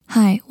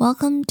Hi,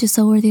 welcome to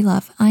Soul Worthy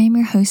Love. I am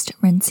your host,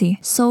 Rincy.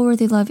 Soul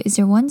Worthy Love is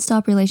your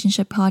one-stop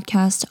relationship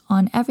podcast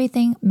on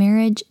everything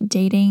marriage,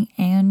 dating,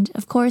 and,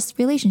 of course,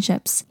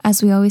 relationships.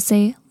 As we always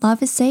say,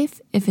 love is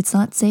safe. If it's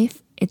not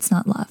safe, it's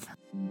not love.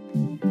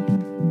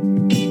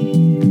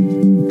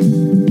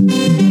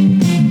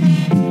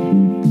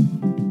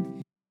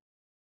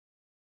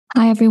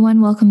 Hi,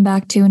 everyone. Welcome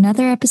back to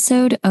another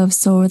episode of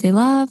Soul Worthy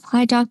Love.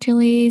 Hi, Dr.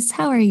 Lise.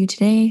 How are you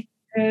today?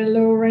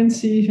 Hello,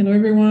 Rency. Hello,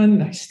 everyone.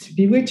 Nice to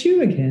be with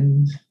you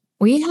again.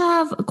 We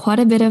have quite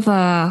a bit of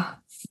a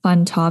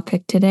fun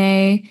topic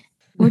today.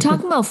 We're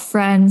talking about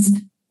friends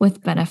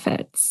with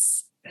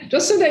benefits.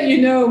 Just so that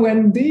you know,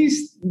 when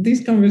these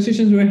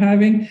conversations we're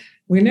having,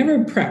 we're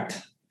never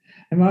prepped.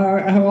 I'm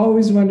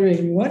always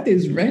wondering, what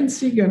is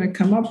Rency going to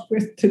come up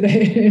with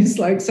today? It's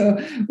like, so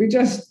we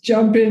just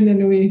jump in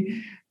and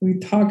we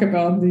talk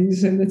about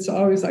these, and it's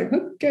always like,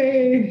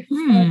 okay.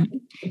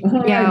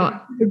 Yeah,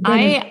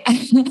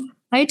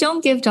 I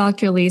don't give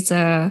Dr.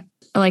 Lisa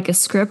like a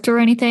script or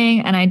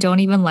anything, and I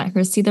don't even let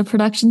her see the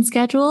production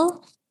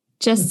schedule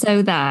just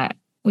so that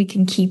we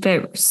can keep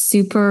it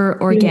super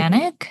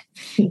organic.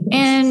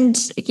 And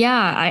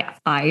yeah,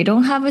 I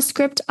don't have a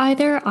script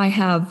either. I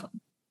have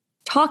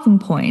talking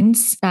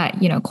points that,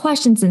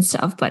 questions and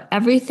stuff, but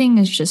everything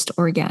is just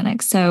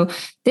organic. So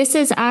this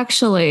is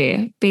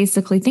actually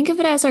basically, think of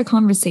it as our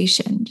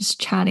conversation,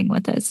 just chatting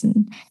with us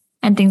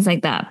and things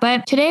like that.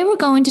 But today we're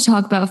going to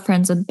talk about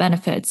friends with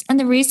benefits. And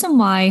the reason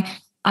why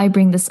I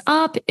bring this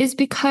up is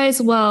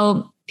because,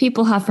 well,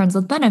 people have friends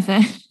with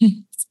benefits.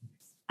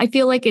 I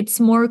feel like it's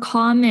more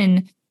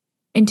common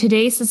in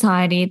today's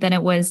society than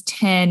it was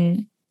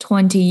 10,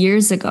 20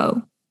 years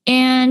ago.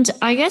 And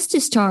I guess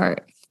to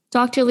start,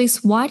 Dr.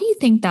 Lise, why do you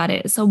think that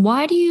is? So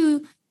why do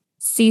you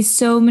see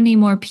so many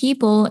more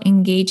people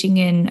engaging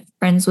in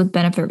friends with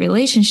benefit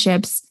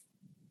relationships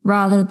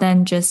rather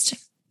than just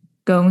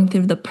going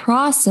through the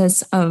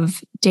process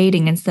of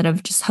dating instead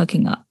of just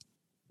hooking up?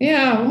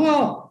 Yeah,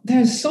 well,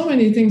 there's so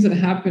many things that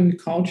happened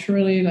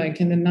culturally,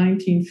 like in the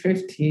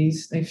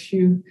 1950s. If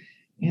you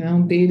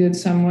dated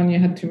someone, you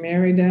had to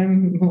marry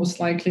them,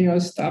 most likely, or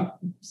stop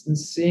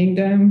seeing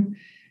them.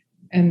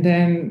 And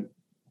then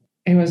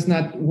it was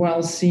not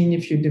well seen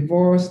if you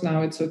divorced.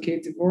 Now it's okay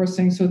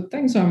divorcing. So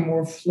things are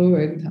more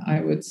fluid,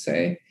 I would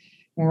say,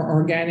 more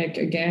organic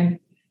again.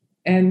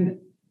 And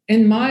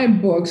in my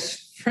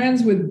books,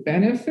 Friends with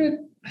Benefit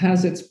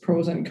has its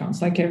pros and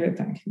cons, like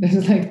everything.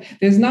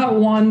 There's not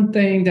one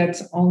thing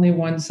that's only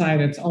one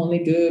side, it's only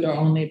good or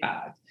only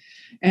bad.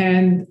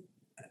 And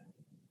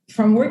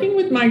from working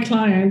with my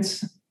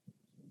clients,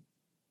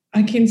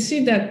 I can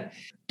see that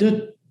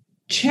the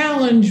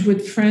challenge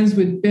with friends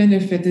with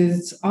benefit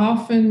is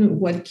often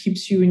what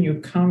keeps you in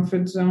your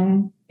comfort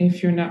zone.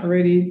 If you're not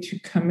ready to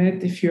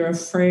commit, if you're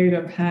afraid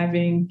of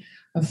having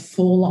a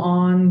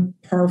full-on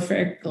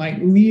perfect, like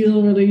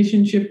real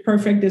relationship.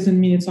 Perfect doesn't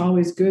mean it's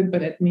always good,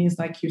 but it means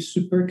like you're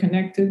super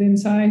connected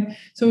inside.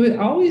 So it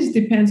always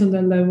depends on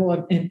the level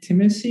of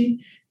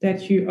intimacy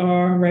that you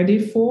are ready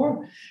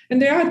for. And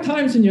there are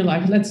times in your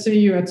life, let's say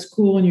you're at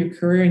school in your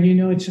career and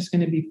it's just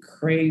going to be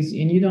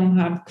crazy and you don't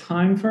have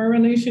time for a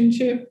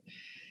relationship.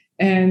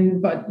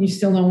 But you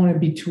still don't want to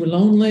be too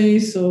lonely.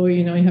 So,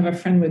 you have a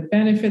friend with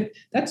benefit.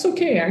 That's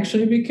okay,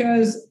 actually,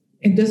 because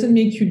it doesn't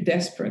make you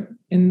desperate.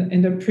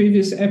 In the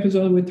previous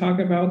episode, we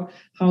talked about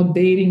how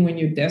dating when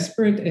you're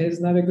desperate is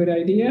not a good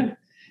idea,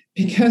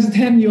 because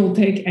then you'll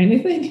take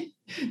anything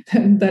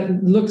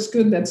that looks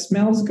good, that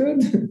smells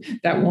good,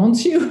 that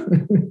wants you.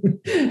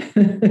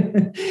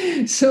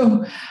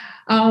 So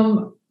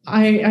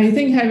I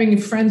think having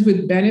friends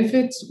with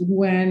benefits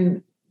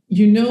when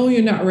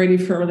you're not ready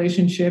for a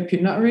relationship,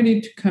 you're not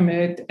ready to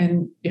commit,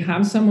 and you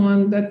have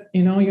someone that,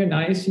 you're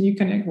nice and you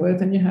connect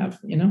with and you have,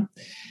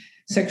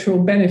 sexual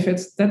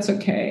benefits, that's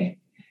okay.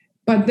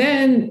 But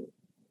then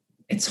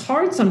it's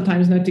hard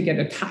sometimes not to get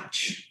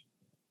attached.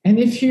 And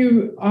if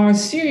you are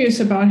serious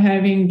about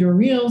having the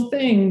real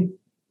thing,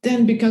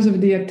 then because of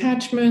the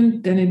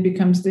attachment, then it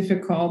becomes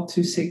difficult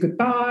to say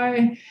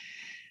goodbye.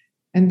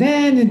 And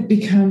then it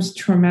becomes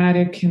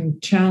traumatic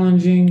and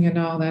challenging and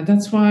all that.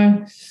 That's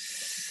why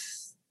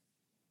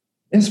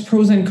there's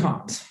pros and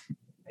cons.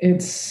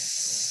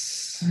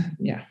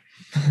 Yeah.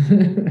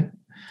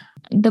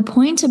 The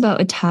point about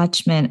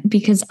attachment,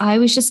 because I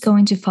was just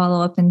going to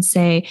follow up and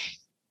say,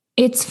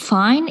 it's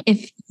fine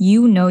if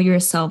you know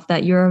yourself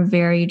that you're a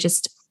very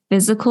just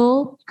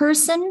physical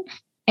person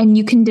and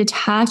you can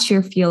detach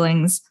your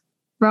feelings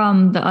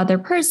from the other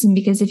person.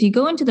 Because if you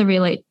go into the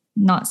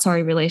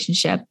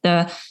relationship,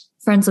 the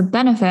friends with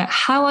benefit,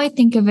 how I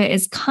think of it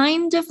is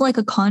kind of like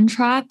a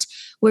contract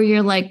where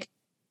you're like,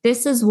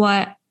 this is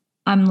what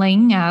I'm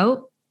laying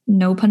out,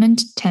 no pun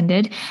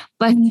intended,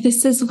 but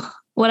this is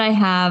what I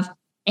have.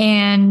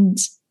 And,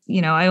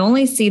 I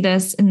only see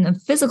this in the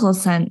physical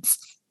sense.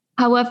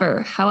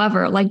 However,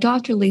 like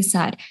Dr. Lee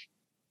said,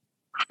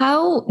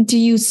 how do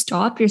you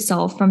stop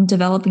yourself from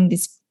developing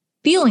these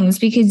feelings?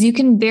 Because you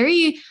can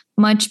very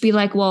much be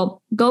like,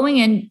 well, going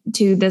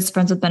into this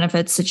friends with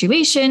benefits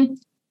situation,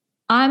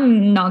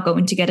 I'm not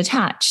going to get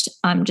attached.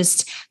 I'm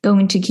just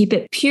going to keep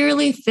it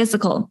purely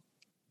physical.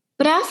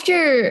 But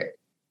after,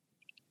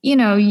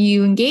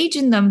 you engage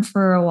in them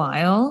for a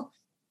while,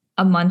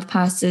 a month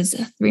passes,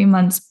 3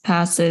 months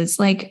passes,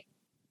 like,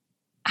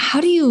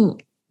 how do you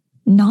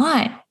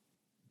not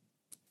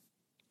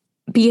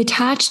be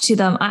attached to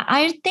them?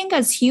 I think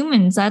as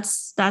humans,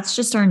 that's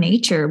just our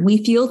nature.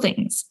 We feel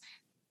things.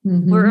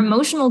 Mm-hmm. We're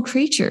emotional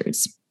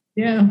creatures.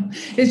 Yeah.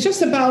 It's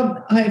just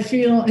about, I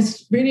feel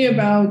it's really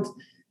about,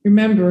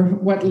 remember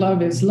what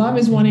love is. Love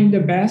is wanting the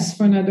best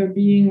for another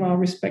being while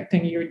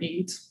respecting your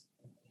needs.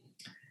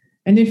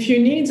 And if your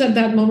needs at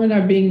that moment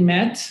are being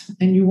met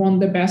and you want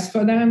the best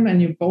for them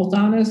and you're both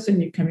honest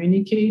and you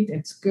communicate,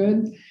 it's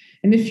good.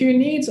 And if your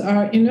needs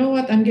are, you know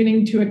what, I'm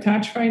getting too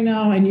attached right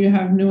now and you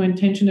have no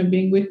intention of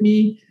being with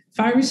me, if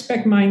I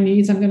respect my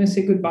needs, I'm going to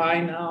say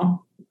goodbye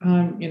now.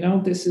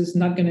 This is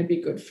not going to be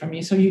good for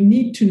me. So you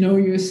need to know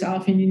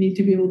yourself and you need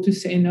to be able to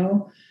say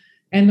no.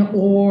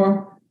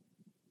 Or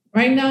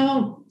right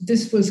now,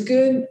 this was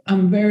good.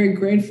 I'm very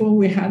grateful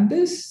we had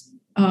this,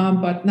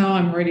 but now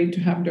I'm ready to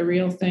have the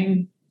real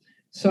thing.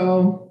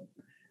 So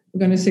we're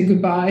going to say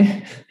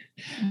goodbye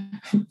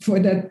for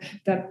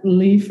that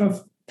leaf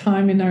of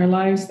time in our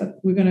lives that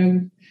we're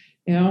going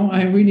to,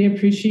 I really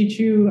appreciate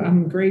you.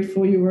 I'm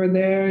grateful you were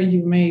there.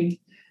 You made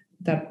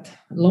that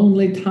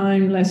lonely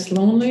time less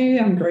lonely.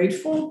 I'm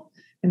grateful.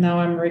 And now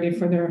I'm ready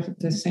for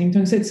the same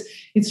time. So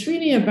it's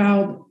really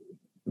about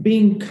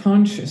being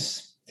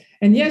conscious.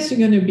 And yes, you're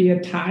going to be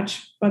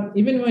attached, but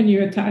even when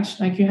you're attached,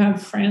 like you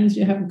have friends,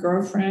 you have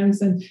girlfriends,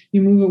 and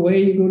you move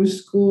away, you go to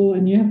school,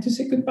 and you have to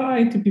say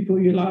goodbye to people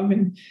you love.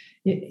 And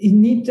you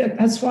need that.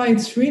 That's why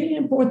it's really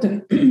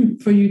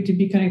important for you to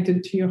be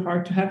connected to your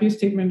heart, to have your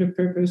statement of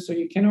purpose so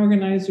you can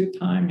organize your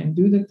time and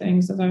do the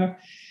things that are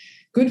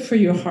good for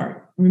your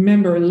heart.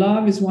 Remember,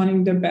 love is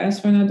wanting the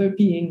best for another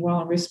being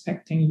while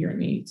respecting your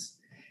needs.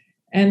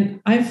 And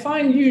I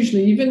find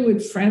usually, even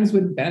with friends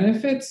with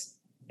benefits,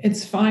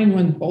 it's fine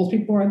when both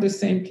people are at the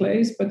same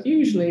place, but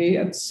usually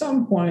at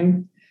some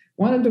point,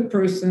 one of the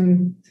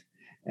person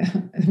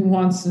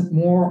wants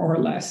more or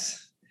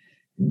less.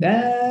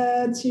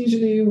 That's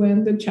usually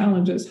when the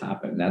challenges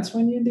happen. That's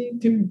when you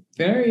need to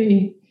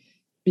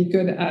be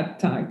good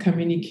at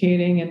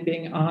communicating and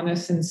being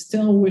honest and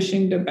still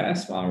wishing the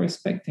best while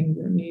respecting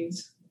your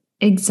needs.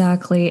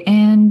 Exactly.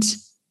 And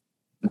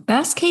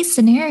best case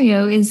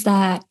scenario is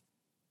that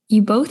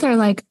you both are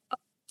like,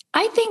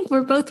 I think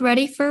we're both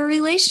ready for a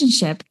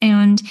relationship,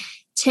 and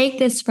take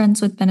this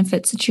friends with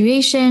benefit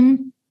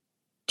situation,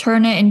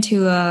 turn it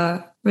into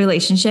a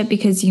relationship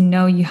because you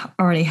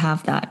already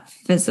have that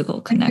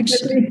physical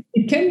connection.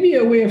 It can be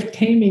a way of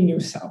taming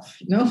yourself,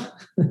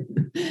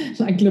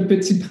 like Le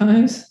Petit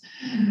Prince.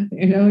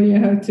 You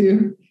have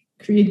to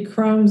create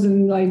crumbs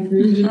and like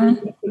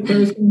the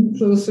person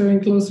closer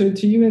and closer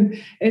to you.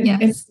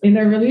 And in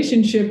a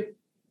relationship,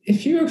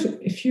 if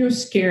you're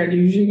scared,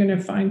 you're usually going to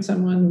find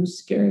someone who's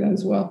scared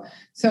as well.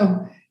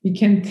 So you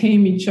can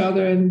tame each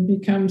other and it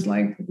becomes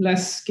like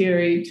less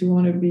scary to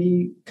want to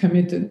be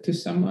committed to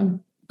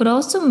someone. But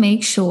also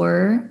make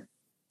sure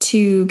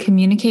to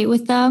communicate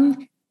with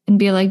them and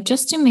be like,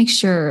 just to make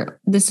sure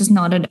this is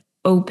not an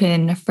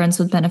open friends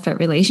with benefit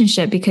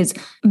relationship, because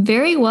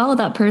very well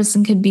that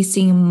person could be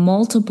seeing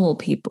multiple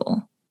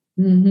people.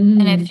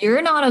 Mm-hmm. And if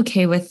you're not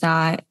okay with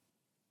that,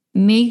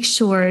 make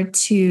sure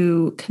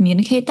to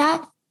communicate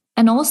that.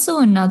 And also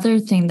another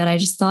thing that I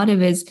just thought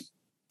of is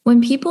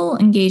when people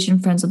engage in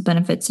friends with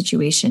benefit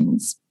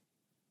situations,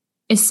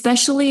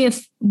 especially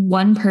if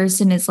one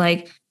person is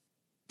like,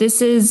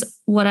 this is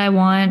what I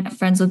want,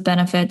 friends with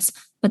benefits,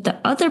 but the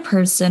other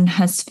person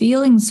has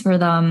feelings for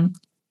them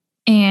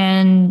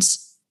and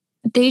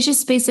they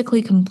just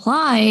basically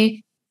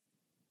comply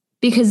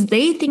because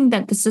they think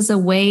that this is a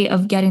way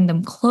of getting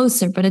them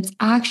closer, but it's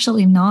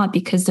actually not,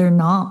 because they're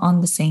not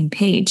on the same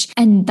page.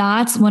 And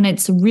that's when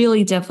it's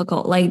really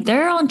difficult. Like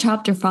they're on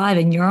chapter 5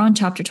 and you're on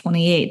chapter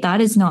 28.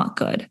 That is not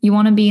good. You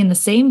want to be in the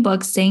same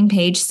book, same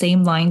page,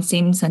 same line,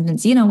 same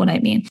sentence. You know what I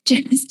mean?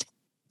 Just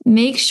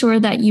make sure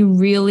that you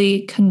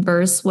really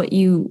converse what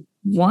you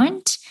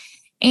want.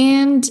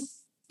 And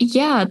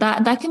yeah,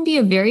 that can be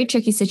a very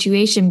tricky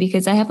situation,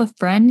 because I have a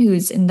friend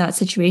who's in that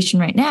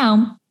situation right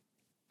now.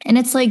 And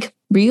it's like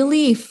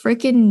really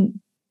freaking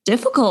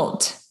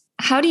difficult.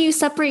 How do you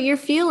separate your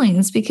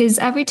feelings? Because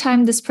every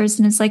time this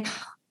person is like,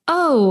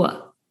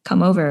 oh,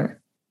 come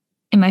over.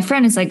 And my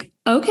friend is like,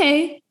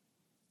 okay,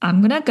 I'm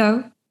going to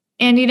go.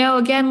 And,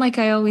 again, like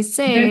I always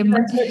say,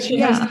 that's what she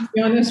has to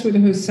be honest with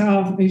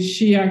herself. Is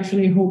she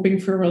actually hoping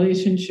for a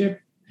relationship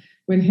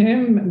with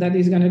him that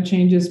he's going to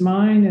change his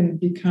mind and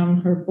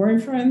become her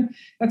boyfriend?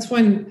 That's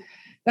why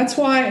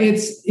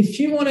if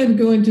you want to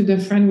go into the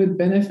friend with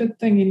benefit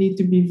thing, you need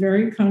to be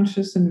very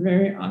conscious and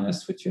very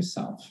honest with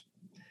yourself.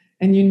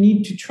 And you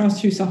need to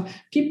trust yourself.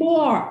 People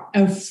are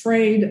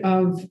afraid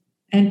of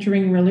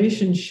entering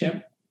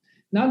relationship,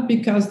 not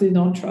because they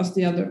don't trust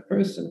the other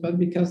person, but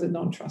because they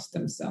don't trust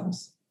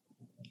themselves.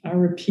 I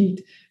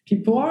repeat,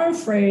 people are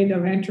afraid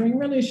of entering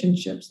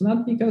relationships,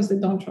 not because they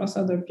don't trust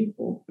other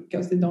people,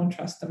 because they don't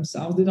trust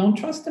themselves. They don't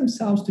trust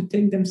themselves to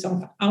take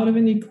themselves out of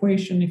an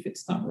equation if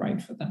it's not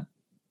right for them.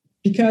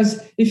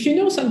 Because if you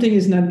know something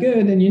is not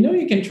good and you know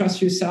you can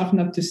trust yourself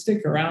not to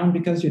stick around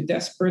because you're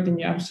desperate and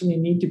you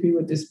absolutely need to be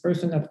with this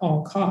person at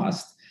all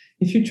costs,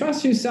 if you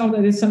trust yourself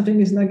that it's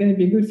something is not going to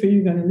be good for you,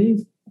 you're going to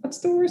leave, what's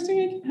the worst thing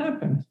that can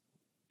happen?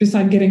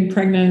 Besides getting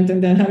pregnant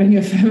and then having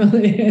a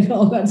family and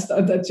all that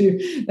stuff that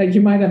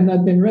you might have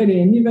not been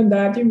ready. And even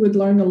that, you would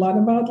learn a lot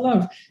about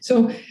love.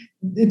 So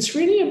it's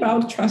really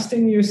about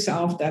trusting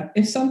yourself that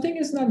if something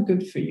is not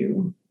good for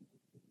you,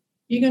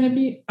 you're going to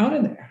be out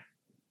of there.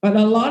 But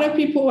a lot of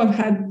people have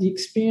had the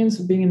experience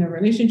of being in a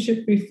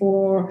relationship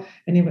before,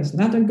 and it was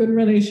not a good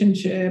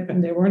relationship,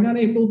 and they were not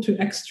able to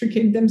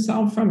extricate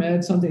themselves from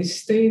it. So they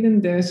stayed in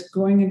this,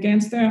 going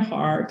against their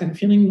heart and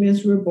feeling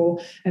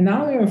miserable. And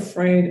now they're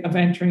afraid of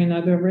entering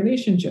another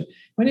relationship.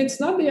 When it's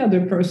not the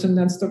other person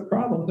that's the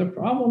problem. The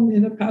problem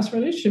in the past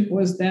relationship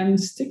was them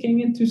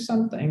sticking into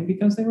something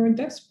because they were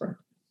desperate.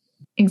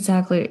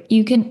 Exactly.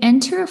 You can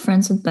enter a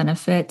friends with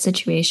benefit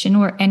situation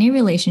or any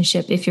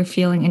relationship if you're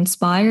feeling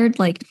inspired.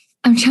 Like,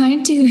 I'm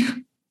trying to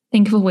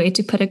think of a way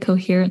to put it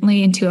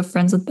coherently into a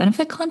friends with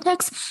benefit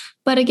context.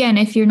 But again,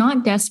 if you're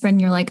not desperate and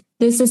you're like,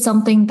 this is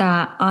something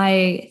that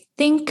I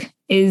think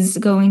is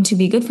going to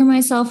be good for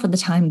myself for the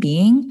time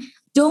being,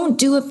 don't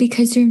do it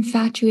because you're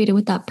infatuated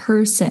with that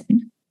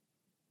person.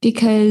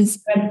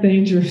 Because that's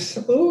dangerous.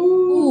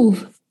 Ooh,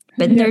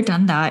 been there,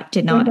 done that,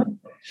 did not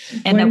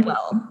end up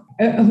well.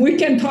 We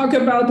can talk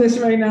about this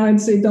right now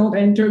and say don't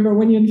enter, but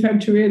when you're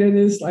infatuated,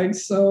 it's like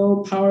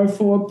so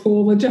powerful a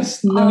pull. But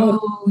just know,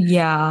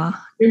 yeah,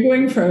 you're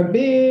going for a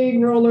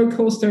big roller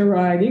coaster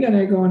ride. You're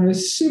gonna go on a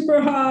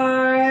super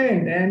high,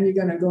 and then you're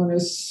gonna go on a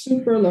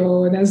super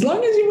low. And as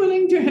long as you're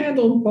willing to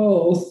handle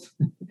both,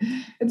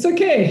 it's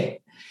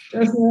okay.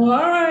 Just know, all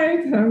right,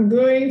 I'm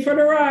going for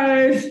the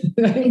ride.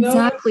 I know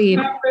exactly.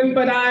 it's happened,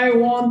 but I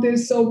want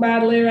this so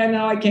badly right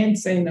now. I can't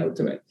say no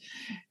to it.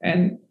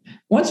 And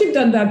once you've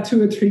done that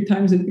 2 or 3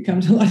 times, it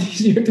becomes a lot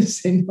easier to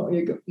say no.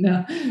 You go,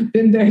 no,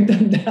 been there,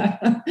 done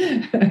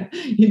that.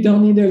 You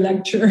don't need a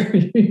lecture.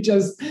 You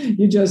just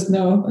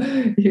know.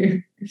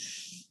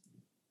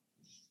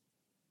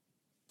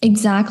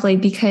 Exactly,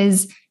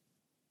 because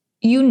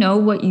you know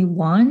what you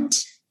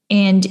want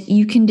and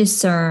you can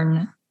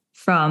discern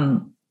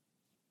from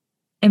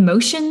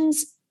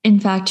emotions,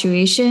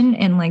 infatuation,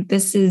 and like,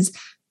 this is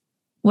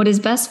what is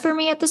best for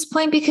me at this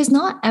point, because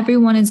not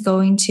everyone is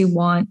going to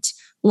want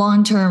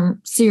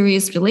long-term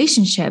serious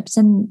relationships.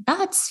 And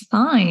that's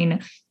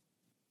fine,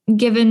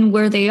 given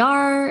where they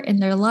are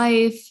in their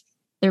life,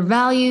 their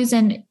values.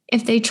 And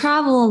if they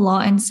travel a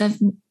lot and stuff,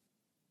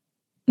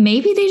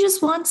 maybe they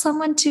just want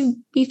someone to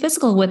be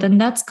physical with,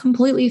 and that's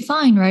completely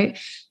fine, right?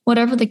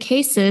 Whatever the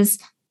case is.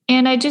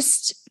 And I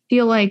just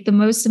feel like the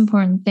most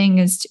important thing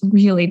is to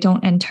really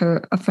don't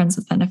enter a friends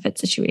with benefit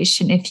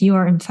situation if you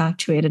are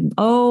infatuated.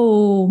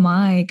 Oh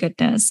my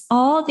goodness,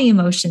 all the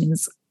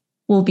emotions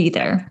will be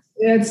there.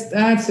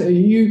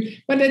 The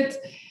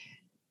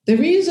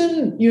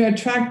reason you're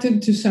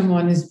attracted to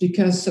someone is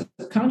because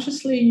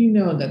subconsciously you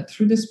know that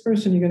through this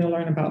person you're going to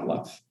learn about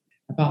love,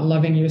 about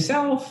loving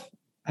yourself,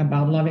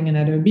 about loving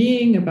another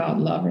being, about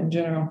love in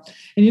general.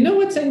 And you know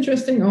what's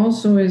interesting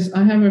also is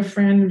I have a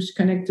friend who's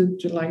connected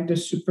to like the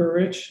super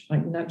rich,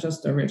 like not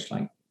just the rich,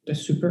 like the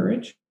super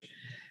rich.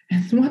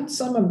 And what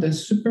some of the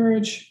super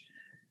rich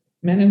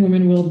men and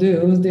women will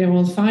do is they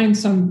will find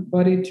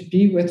somebody to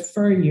be with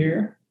for a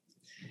year,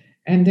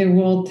 and they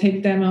will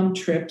take them on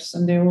trips,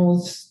 and they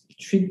will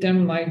treat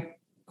them like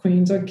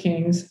queens or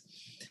kings.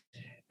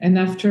 And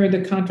after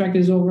the contract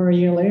is over a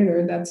year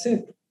later, that's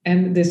it.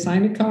 And they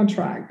sign a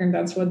contract, and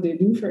that's what they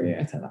do for you.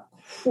 I thought,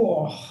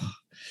 whoa,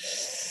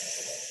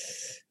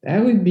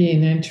 that would be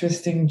an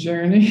interesting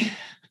journey.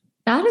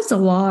 That is a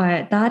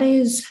lot. That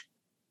is,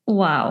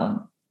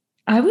 wow.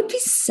 I would be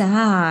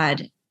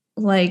sad.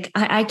 Like,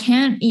 I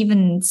can't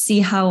even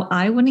see how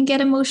I wouldn't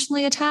get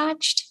emotionally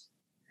attached.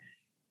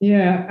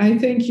 Yeah, I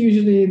think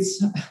usually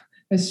it's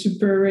a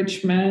super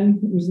rich man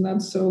who's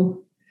not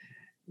so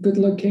good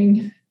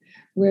looking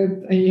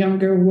with a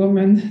younger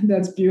woman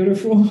that's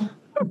beautiful.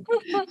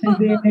 And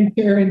they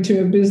enter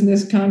into a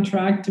business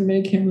contract to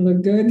make him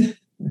look good.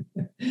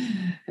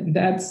 And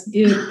that's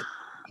it.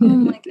 Oh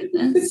my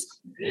goodness.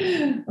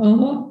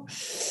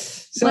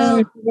 So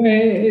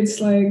anyway, it's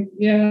like,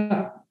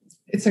 yeah,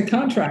 it's a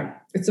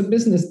contract. It's a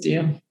business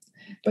deal.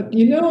 But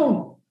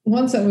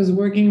once I was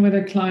working with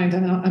a client,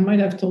 and I might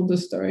have told the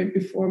story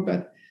before,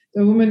 but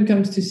the woman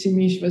comes to see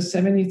me. She was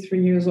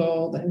 73 years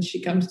old, and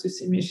she comes to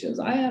see me. She says,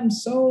 I am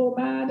so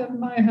mad at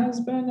my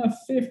husband of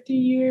 50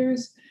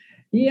 years.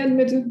 He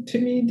admitted to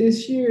me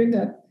this year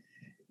that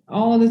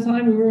all the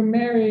time we were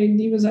married,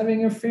 he was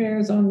having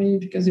affairs on me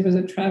because he was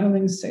a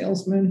traveling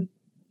salesman.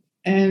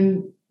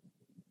 And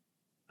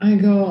I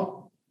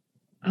go,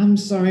 I'm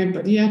sorry,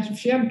 but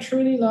if you had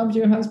truly loved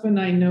your husband,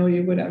 I know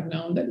you would have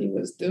known that he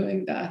was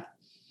doing that.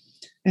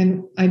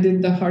 And I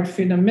did the heart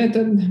freedom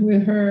method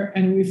with her,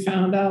 and we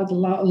found out,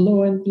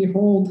 lo and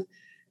behold,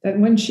 that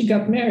when she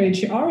got married,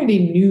 she already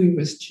knew he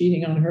was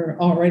cheating on her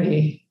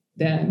already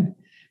then.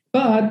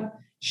 But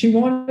she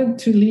wanted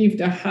to leave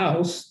the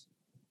house.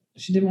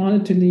 She didn't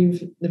want to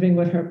leave living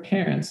with her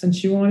parents, and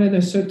she wanted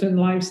a certain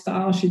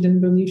lifestyle she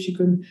didn't believe she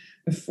could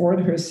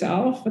afford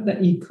herself, but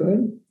that he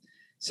could.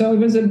 So it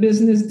was a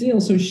business deal.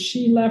 So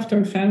she left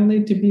her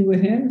family to be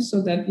with him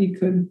so that he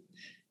could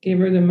give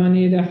her the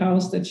money, the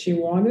house that she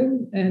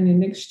wanted. And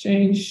in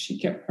exchange, she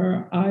kept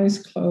her eyes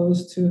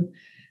closed to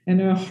and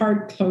her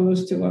heart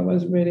closed to what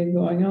was really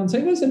going on. So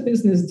it was a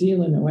business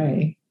deal in a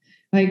way.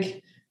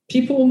 Like,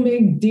 people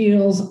make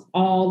deals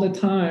all the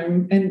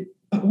time.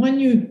 But when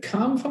you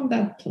come from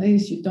that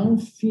place, you don't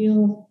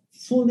feel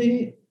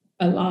fully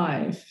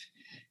alive.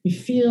 You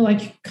feel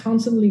like you're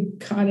constantly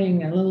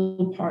cutting a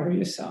little part of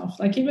yourself.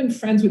 Like, even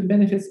friends with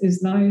benefits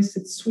is nice,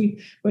 it's sweet,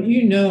 but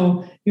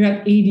you're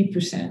at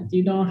 80%.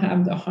 You don't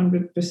have the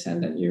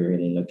 100% that you're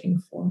really looking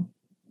for.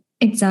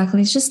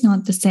 Exactly. It's just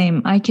not the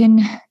same. I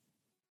can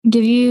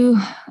give you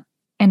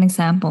an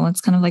example.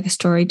 It's kind of like a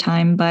story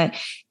time, but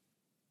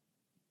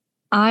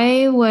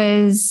I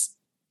was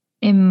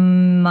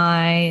in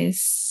my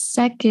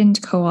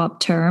second co-op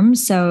term.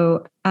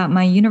 So at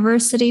my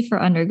university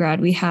for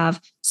undergrad, we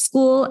have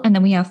school and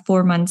then we have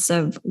 4 months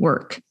of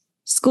work,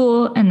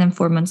 school and then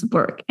 4 months of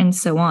work, and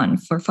so on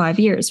for 5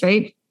 years,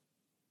 right?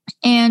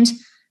 And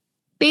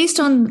based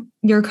on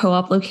your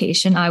co-op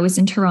location, I was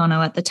in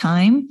Toronto at the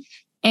time,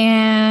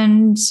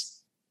 and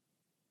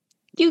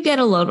you get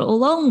a little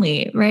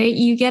lonely, right?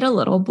 You get a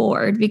little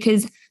bored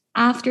because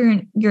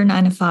after your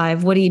 9 to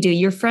 5, what do?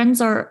 Your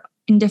friends are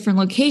in different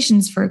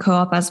locations for a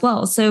co-op as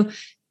well. So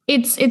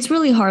it's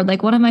really hard.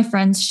 Like, one of my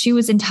friends, she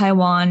was in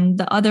Taiwan.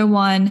 The other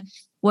one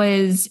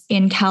was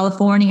in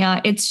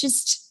California. It's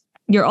just,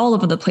 you're all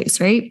over the place,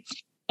 right?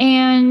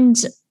 And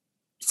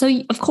so,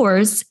 of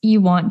course,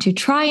 you want to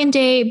try and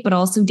date, but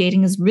also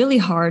dating is really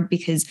hard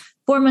because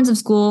 4 months of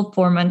school,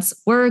 4 months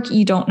work,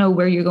 you don't know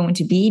where you're going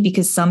to be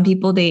because some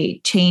people,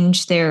 they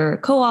change their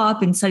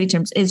co-op and study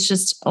terms. It's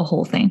just a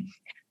whole thing.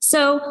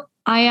 So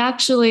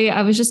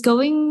I was just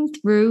going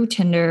through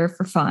Tinder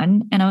for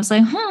fun, and I was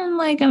like,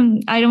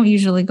 I don't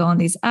usually go on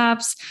these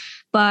apps,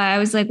 but I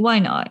was like, why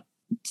not?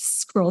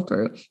 Scroll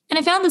through. And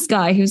I found this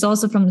guy who's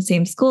also from the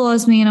same school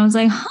as me. And I was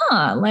like,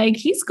 like,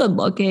 he's good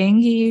looking.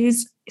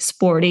 He's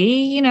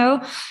sporty,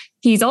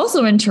 he's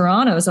also in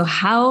Toronto. So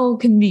how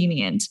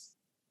convenient.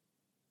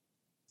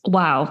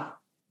 Wow.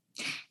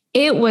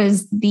 It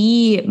was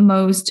the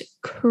most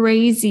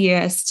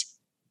craziest,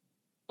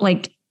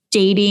 like,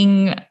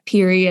 dating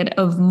period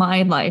of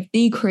my life,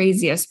 the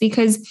craziest,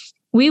 because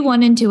we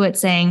went into it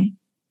saying,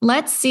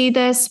 let's see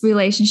this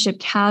relationship,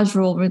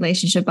 casual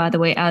relationship, by the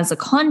way, as a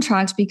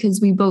contract, because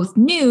we both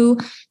knew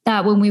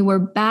that when we were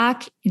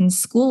back in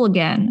school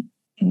again,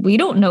 we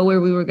don't know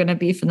where we were going to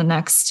be for the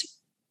next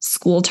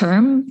school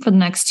term, for the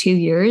next 2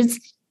 years.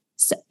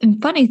 So, and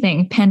funny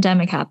thing,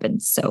 pandemic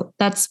happened. So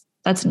that's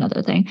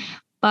another thing.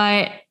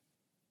 But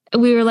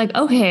we were like,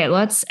 okay,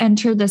 let's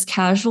enter this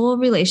casual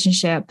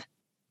relationship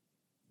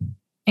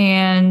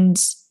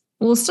and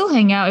we'll still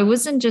hang out. It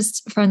wasn't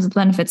just friends with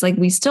benefits. Like,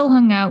 we still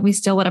hung out, we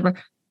still whatever.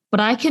 But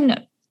I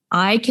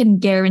can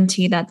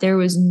guarantee that there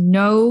was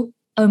no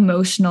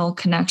emotional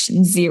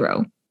connection,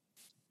 zero,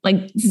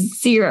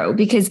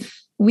 because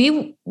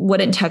we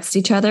wouldn't text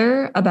each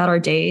other about our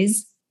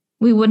days.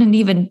 We wouldn't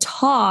even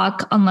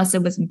talk unless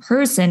it was in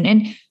person.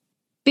 And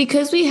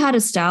because we had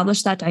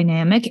established that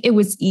dynamic, it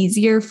was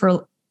easier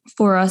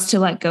for us to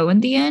let go in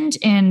the end.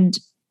 And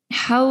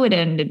how it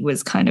ended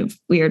was kind of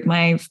weird.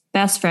 My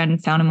best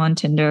friend found him on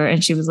Tinder,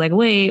 and she was like,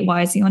 wait,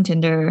 why is he on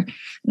Tinder? And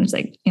I was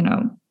like,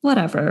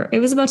 whatever. It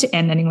was about to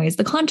end anyways.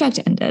 The contract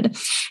ended.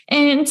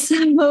 And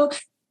so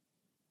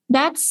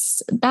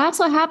that's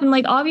what happened.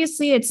 Like,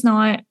 obviously it's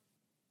not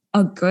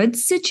a good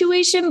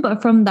situation,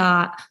 but from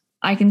that,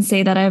 I can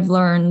say that I've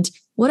learned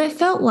what it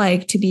felt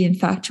like to be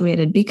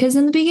infatuated, because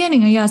in the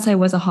beginning, yes, I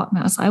was a hot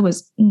mess.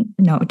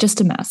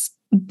 Just a mess,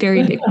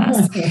 very big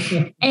mess.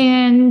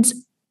 And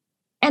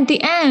at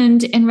the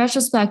end, in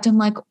retrospect, I'm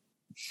like,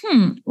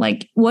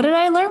 what did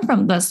I learn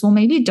from this? Well,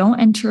 maybe don't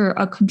enter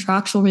a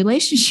contractual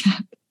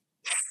relationship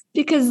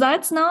because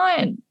that's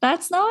not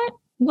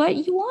what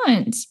you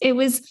want. It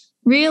was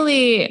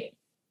really,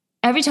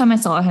 every time I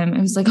saw him,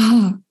 it was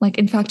like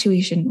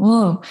infatuation.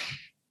 Whoa.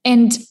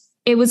 And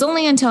it was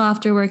only until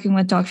after working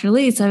with Dr.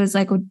 Lise, I was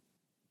like, well,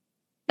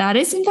 that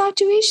is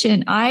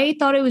infatuation. I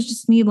thought it was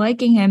just me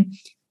liking him.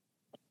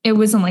 It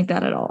wasn't like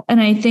that at all. And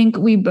I think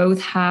we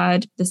both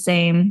had the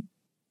same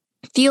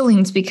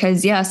feelings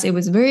because, yes, it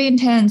was very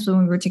intense when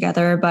we were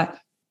together, but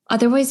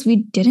otherwise we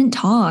didn't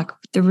talk.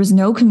 There was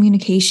no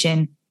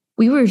communication.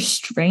 We were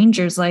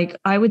strangers. Like,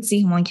 I would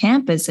see him on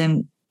campus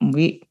and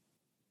we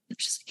were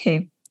just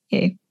like,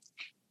 hey,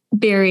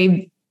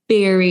 very,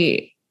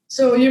 very.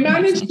 So you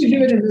managed to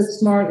do it in a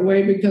smart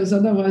way, because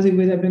otherwise it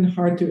would have been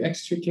hard to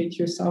extricate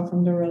yourself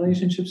from the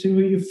relationship. So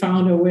you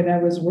found a way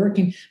that was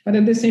working. But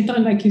at the same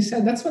time, like you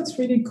said, that's what's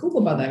really cool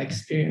about that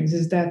experience,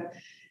 is that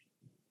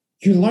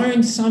you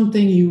learn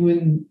something you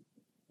wouldn't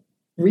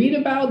read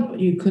about, but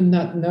you could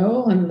not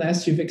know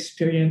unless you've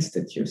experienced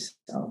it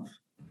yourself.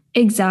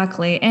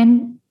 Exactly.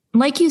 And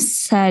like you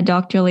said,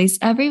 Dr. Lise,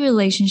 every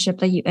relationship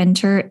that you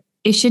enter,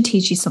 it should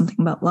teach you something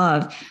about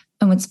love.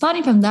 And what's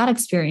funny from that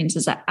experience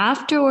is that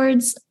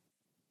afterwards,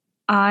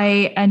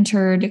 I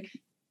entered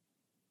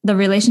the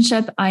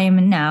relationship I am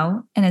in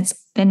now, and it's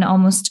been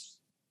almost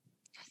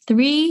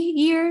 3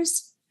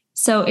 years.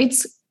 So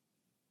it's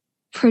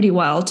pretty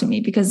wild to me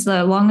because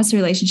the longest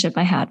relationship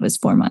I had was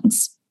 4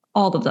 months,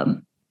 all of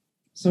them.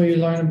 So you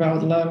learn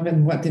about love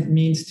and what it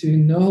means to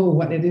know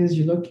what it is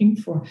you're looking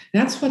for.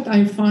 That's what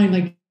I find,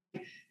 like,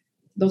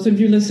 those of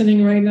you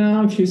listening right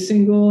now, if you're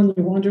single and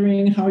you're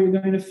wondering how you're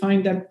going to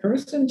find that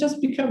person, just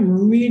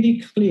become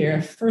really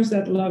clear. First,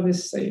 that love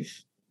is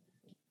safe.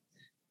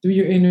 Do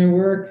your inner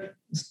work.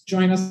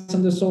 Join us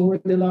on the Soul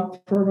Worthy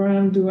Love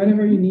program. Do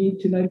whatever you need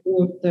to let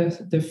go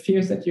of the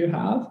fears that you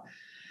have,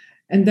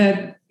 and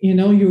that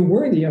you're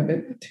worthy of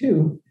it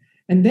too.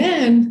 And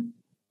then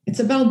it's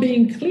about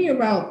being clear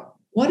about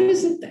what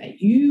is it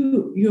that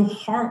your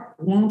heart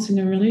wants in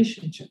a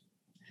relationship.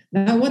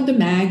 Not what the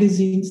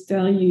magazines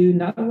tell you,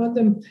 not what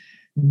the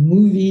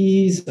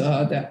movies,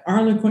 the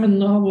Harlequin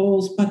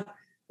novels, but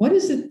what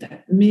is it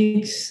that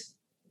makes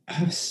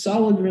a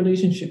solid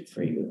relationship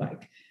for you?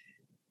 Like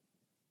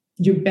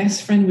your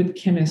best friend with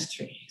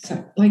chemistry.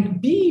 So,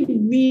 like, be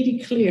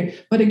really clear.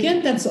 But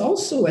again, that's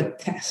also a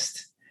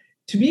test.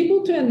 To be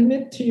able to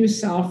admit to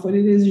yourself what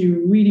it is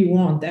you really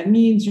want, that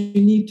means you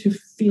need to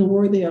feel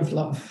worthy of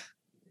love.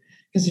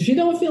 Because if you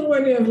don't feel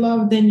worthy of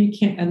love, then you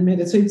can't admit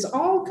it. So it's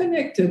all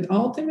connected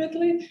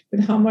ultimately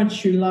with how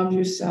much you love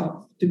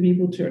yourself to be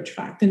able to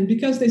attract. And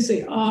because they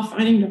say,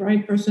 finding the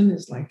right person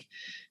is like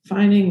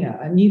finding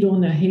a needle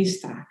in a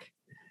haystack.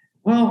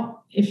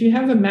 Well, if you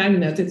have a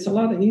magnet, it's a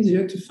lot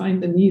easier to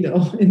find the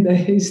needle in the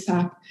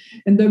haystack.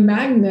 And the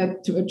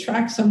magnet to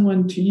attract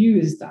someone to you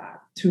is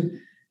that, to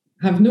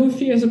have no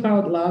fears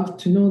about love,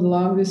 to know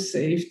love is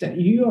safe, that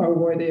you are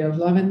worthy of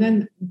love, and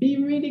then be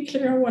really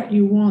clear what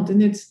you want.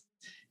 And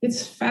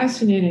it's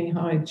fascinating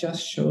how it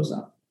just shows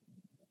up.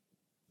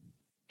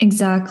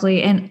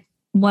 Exactly. And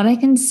what I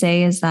can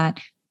say is that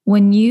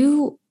when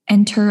you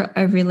enter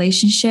a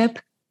relationship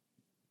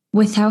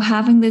without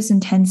having those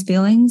intense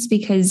feelings,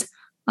 because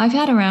I've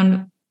had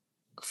around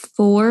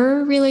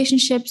 4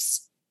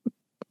 relationships,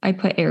 I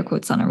put air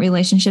quotes on it,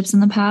 relationships in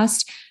the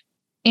past.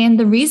 And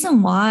the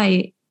reason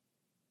why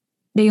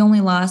they only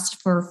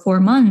last for 4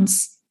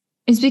 months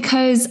is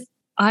because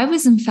I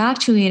was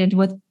infatuated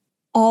with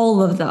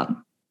all of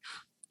them.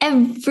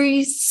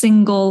 Every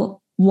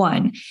single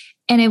one.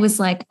 And it was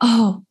like,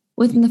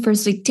 within the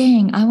first week,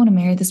 dang, I want to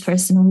marry this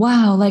person.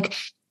 Wow. Like,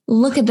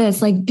 look at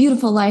this, like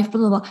beautiful life,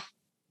 blah, blah, blah.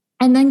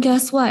 And then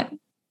guess what?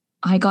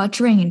 I got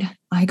drained.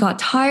 I got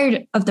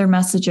tired of their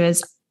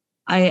messages.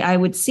 I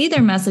would see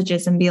their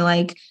messages and be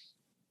like,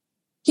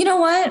 you know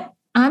what?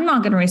 I'm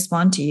not going to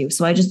respond to you.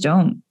 So I just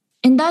don't.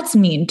 And that's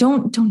mean.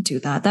 Don't do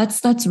that.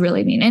 That's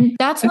really mean. And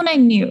that's when I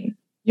knew.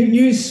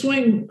 You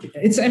swing.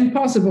 It's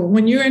impossible.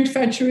 When you're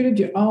infatuated,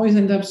 you always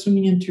end up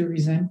swinging into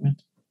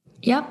resentment.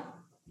 Yep.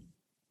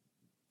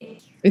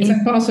 It's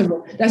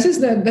impossible. This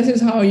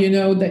is how you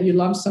know that you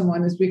love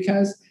someone, is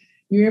because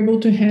you're able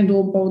to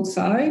handle both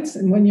sides.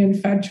 And when you're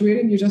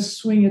infatuated, you just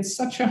swing at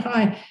such a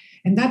high.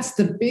 And that's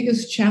the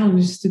biggest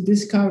challenge, is to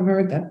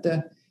discover that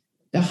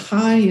the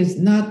high is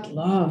not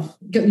love.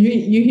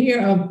 You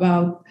hear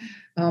about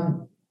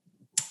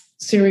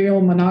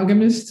serial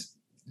monogamists.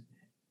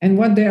 And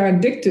what they are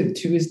addicted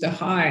to is the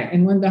high.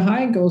 And when the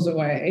high goes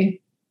away,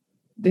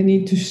 they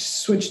need to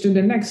switch to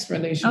the next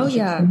relationship. Oh,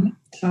 yeah.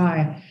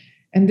 High.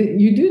 And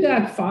you do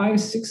that 5,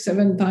 6,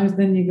 7 times,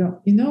 then you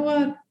go, you know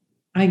what?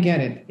 I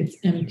get it. It's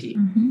empty.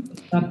 Mm-hmm.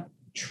 It's not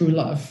true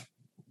love.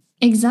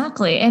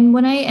 Exactly. And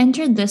when I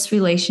entered this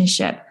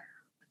relationship,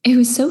 it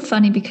was so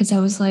funny because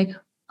I was like,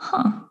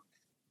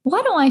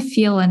 why don't I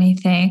feel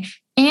anything?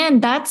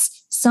 And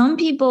that's some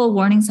people,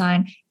 warning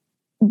sign.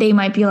 They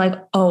might be like,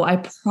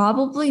 I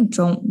probably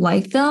don't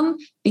like them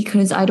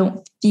because I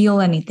don't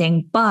feel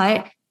anything.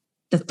 But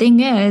the thing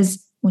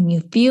is, when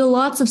you feel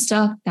lots of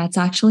stuff, that's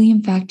actually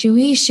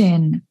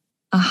infatuation.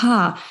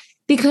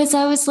 Because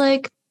I was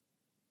like,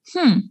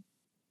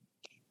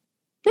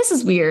 this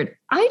is weird.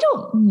 I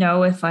don't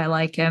know if I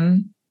like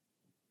him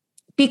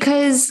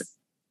because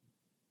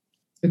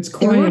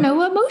there were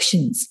no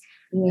emotions.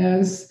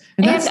 Yes.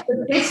 And that's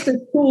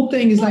the cool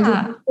thing, is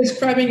like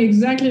describing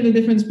exactly the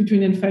difference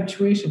between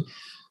infatuation.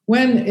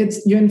 When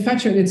you're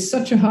infatuated, it's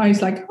such a high,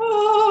 it's like,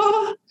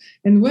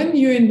 and when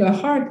you're in the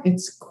heart,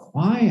 it's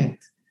quiet,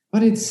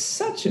 but it's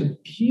such a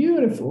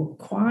beautiful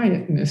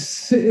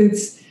quietness.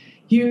 It's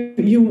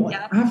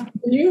after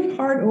your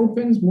heart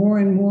opens more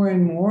and more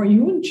and more,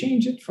 you wouldn't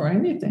change it for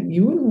anything.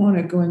 You wouldn't want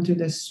to go into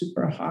this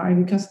super high,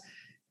 because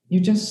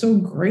you're just so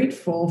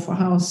grateful for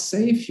how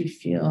safe you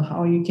feel,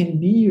 how you can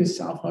be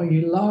yourself, how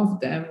you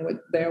love them with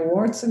their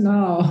warts and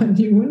all, and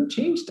you wouldn't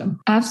change them.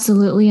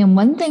 Absolutely. And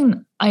one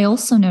thing I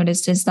also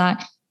noticed is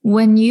that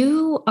when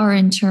you are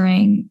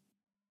entering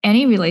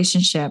any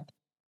relationship,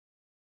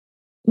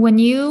 when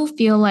you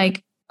feel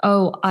like,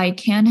 oh, I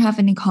can't have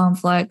any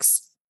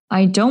conflicts,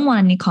 I don't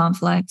want any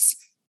conflicts,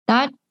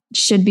 that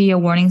should be a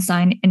warning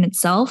sign in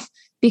itself,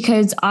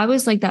 because I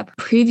was like that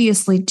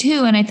previously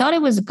too. And I thought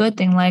it was a good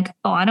thing. Like,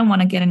 oh, I don't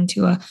want to get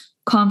into a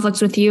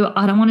conflict with you.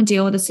 I don't want to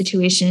deal with the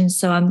situation.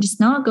 So I'm just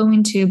not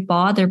going to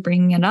bother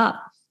bringing it up.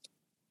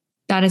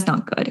 That is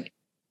not good.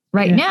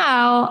 Right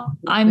now,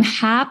 I'm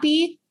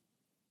happy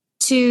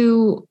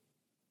to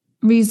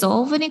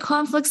resolve any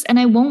conflicts and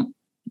I won't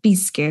be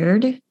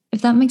scared,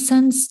 if that makes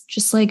sense.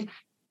 Just like,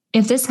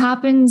 if this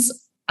happens,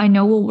 I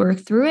know we'll work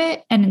through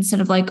it. And instead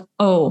of like,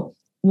 oh,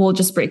 we'll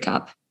just break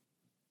up.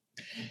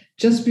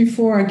 Just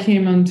before I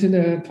came onto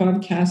the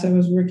podcast, I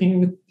was working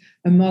with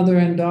a mother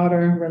and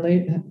daughter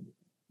related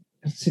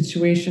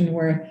situation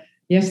where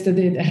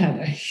yesterday they had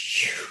a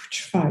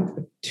huge fight,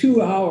 a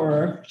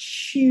 2-hour,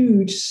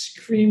 huge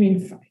screaming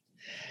fight.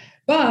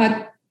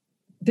 But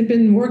they've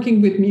been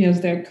working with me as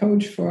their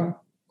coach for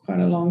quite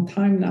a long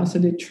time now, so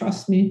they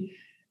trust me.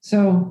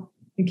 So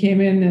they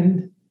came in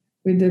and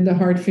we did the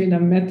heart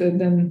freedom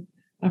method. And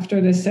after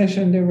the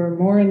session, they were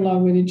more in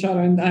love with each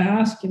other. And I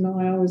asked,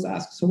 I always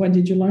ask, so what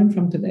did you learn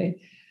from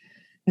today?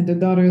 And the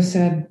daughter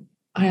said,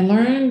 I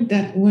learned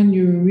that when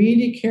you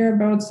really care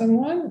about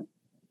someone,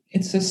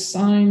 it's a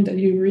sign that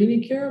you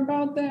really care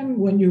about them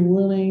when you're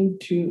willing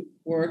to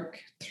work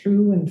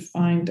through and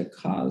find the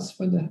cause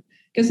for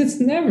because it's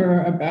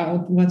never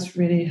about what's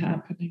really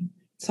happening.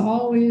 It's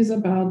always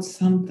about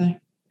something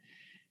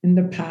in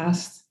the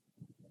past.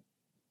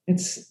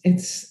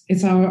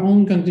 It's our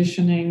own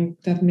conditioning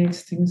that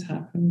makes things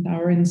happen,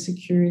 our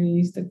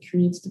insecurities that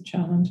creates the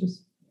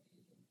challenges.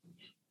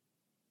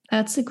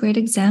 That's a great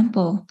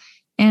example.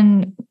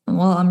 And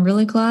well, I'm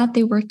really glad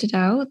they worked it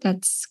out.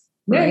 That's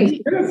great.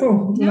 It's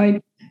beautiful. Yeah.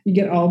 Like you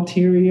get all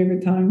teary every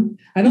time.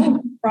 I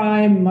don't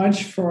cry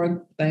much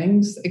for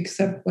things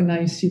except when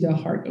I see the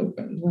heart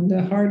open. When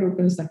the heart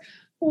opens, like,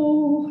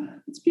 oh,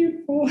 it's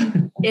beautiful.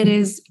 It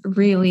is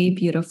really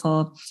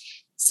beautiful.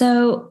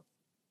 So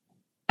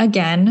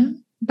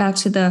again, back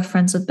to the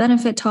friends with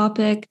benefit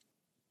topic,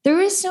 there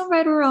is no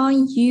right or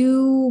wrong.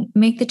 You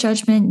make the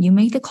judgment, you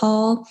make the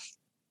call,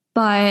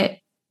 but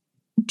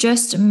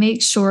just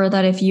make sure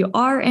that if you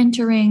are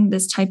entering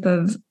this type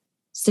of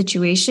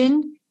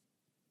situation,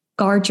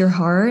 guard your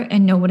heart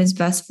and know what is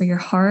best for your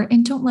heart,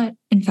 and don't let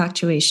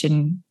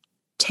infatuation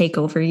take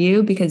over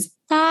you, because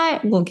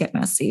that will get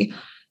messy.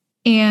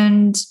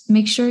 And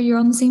make sure you're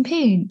on the same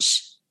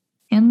page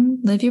and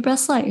live your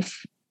best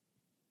life.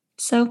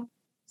 So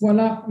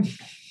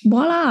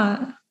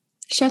voila.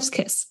 Chef's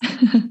kiss.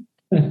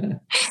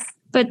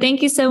 But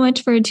thank you so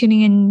much for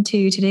tuning in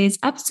to today's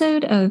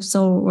episode of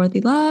Soul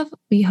Worthy Love.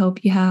 We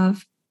hope you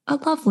have a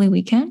lovely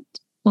weekend.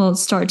 Well,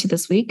 start to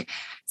this week.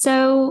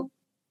 So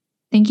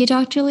thank you,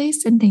 Dr.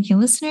 Lise, and thank you,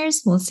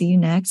 listeners. We'll see you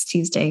next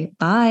Tuesday.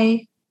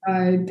 Bye.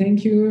 Bye.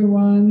 Thank you,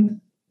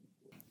 everyone.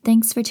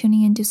 Thanks for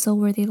tuning in to Soul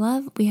Worthy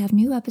Love. We have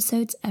new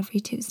episodes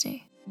every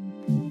Tuesday.